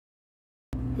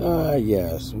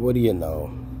Yes, what do you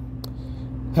know?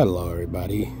 Hello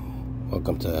everybody,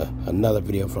 welcome to another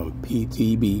video from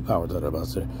PTB, Power to the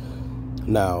Buster.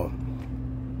 Now,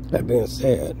 that being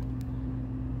said,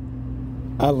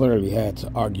 I literally had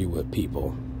to argue with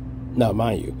people. Now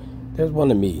mind you, there's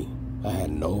one of me, I had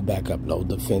no backup, no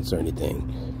defense or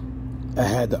anything. I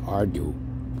had to argue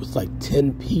with like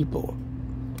 10 people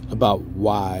about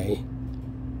why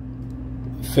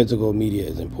physical media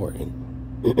is important.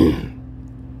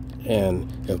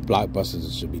 And if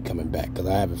blockbusters should be coming back, because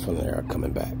I have a feeling they are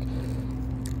coming back.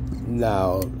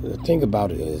 Now, the thing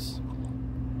about it is,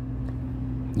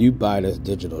 you buy this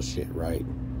digital shit, right?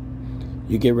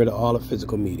 You get rid of all the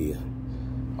physical media.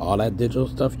 All that digital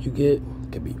stuff you get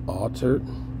can be altered,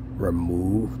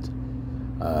 removed,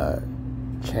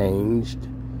 changed,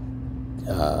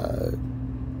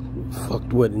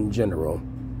 fucked with in general,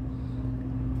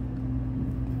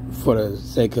 for the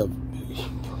sake of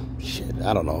shit,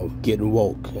 I don't know, getting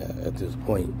woke at this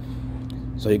point.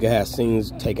 So you can have scenes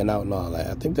taken out and all that.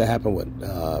 I think that happened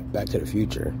with Back to the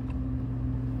Future.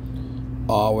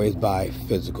 Always buy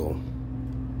physical,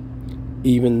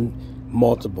 even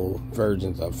multiple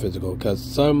versions of physical, because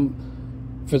some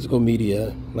physical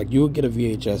media, like you would get a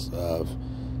VHS of,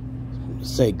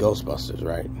 say, Ghostbusters,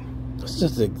 right? It's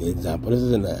just an example. This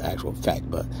isn't an actual fact,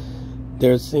 but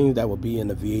there's scenes that will be in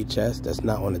the VHS that's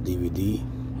not on the DVD,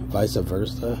 vice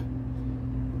versa.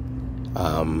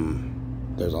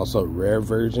 There's also rare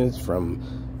versions from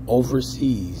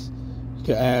overseas. You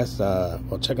can ask,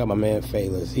 well, check out my man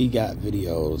Phaelus. He got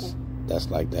videos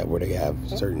that's like that, where they have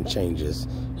certain changes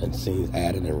and scenes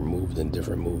added and removed in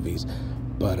different movies.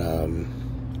 But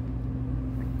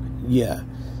yeah.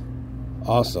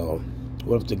 Also,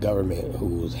 what if the government,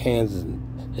 whose hands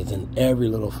is in every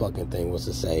little fucking thing, was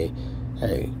to say,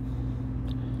 hey,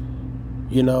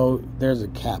 you know, there's a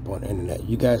cap on internet.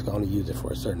 You guys can only use it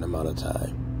for a certain amount of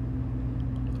time.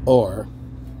 Or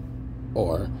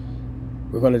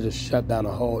we're going to just shut down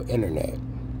the whole internet.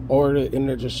 Or the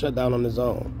internet just shut down on its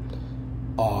own.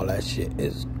 All that shit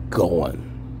is gone.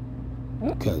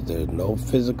 Because there's no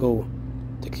physical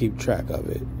to keep track of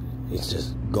it. It's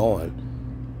just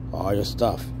gone. All your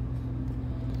stuff.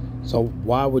 So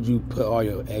why would you put all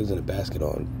your eggs in a basket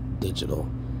on digital?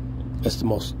 It's the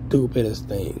most stupidest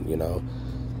thing, you know.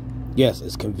 Yes,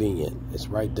 it's convenient. It's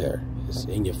right there. It's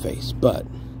in your face. But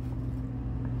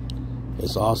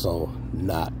it's also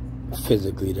not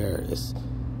physically there. It's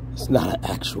not an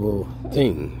actual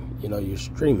thing. You know, you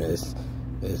stream it.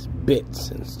 It's bits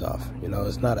and stuff. You know,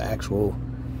 it's not an actual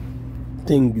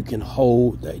thing you can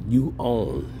hold that you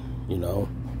own, you know.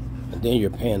 And then you're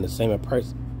paying the same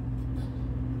price,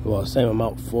 well, same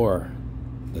amount for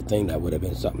the thing that would have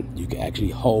been something you could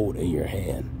actually hold in your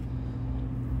hand.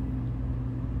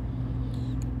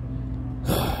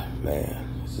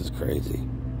 Man, this is crazy.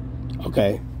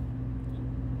 Okay,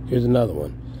 here's another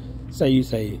one. Say you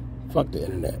say, fuck the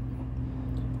internet.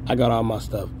 I got all my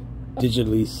stuff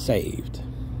digitally saved.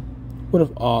 What if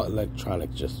all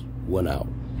electronics just went out?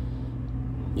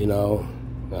 You know,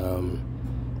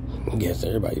 I guess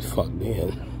everybody's fucked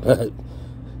in. But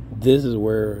this is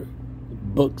where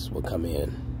books will come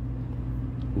in.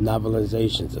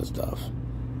 Novelizations and stuff.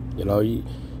 You know, you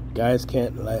guys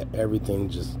can't let everything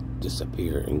just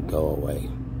disappear and go away.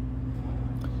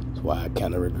 That's why I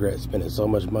kind of regret spending so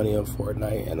much money on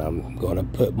Fortnite, and I'm going to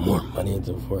put more money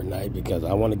into Fortnite because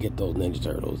I want to get those Ninja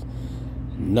Turtles.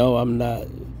 No, I'm not.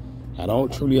 I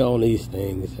don't truly own these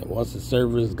things. And once the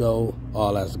servers go,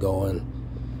 all that's going.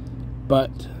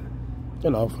 But, you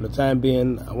know, for the time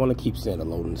being, I want to keep seeing the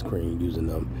loading screen using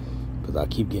them because I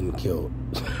keep getting killed.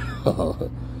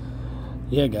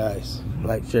 Yeah, guys,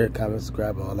 like, share, comment,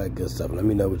 subscribe, all that good stuff. Let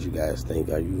me know what you guys think.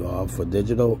 Are you all for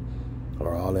digital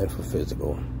or all in for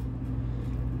physical?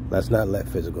 Let's not let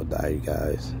physical die, you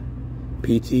guys.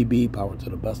 PTB, Power to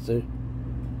the Buster.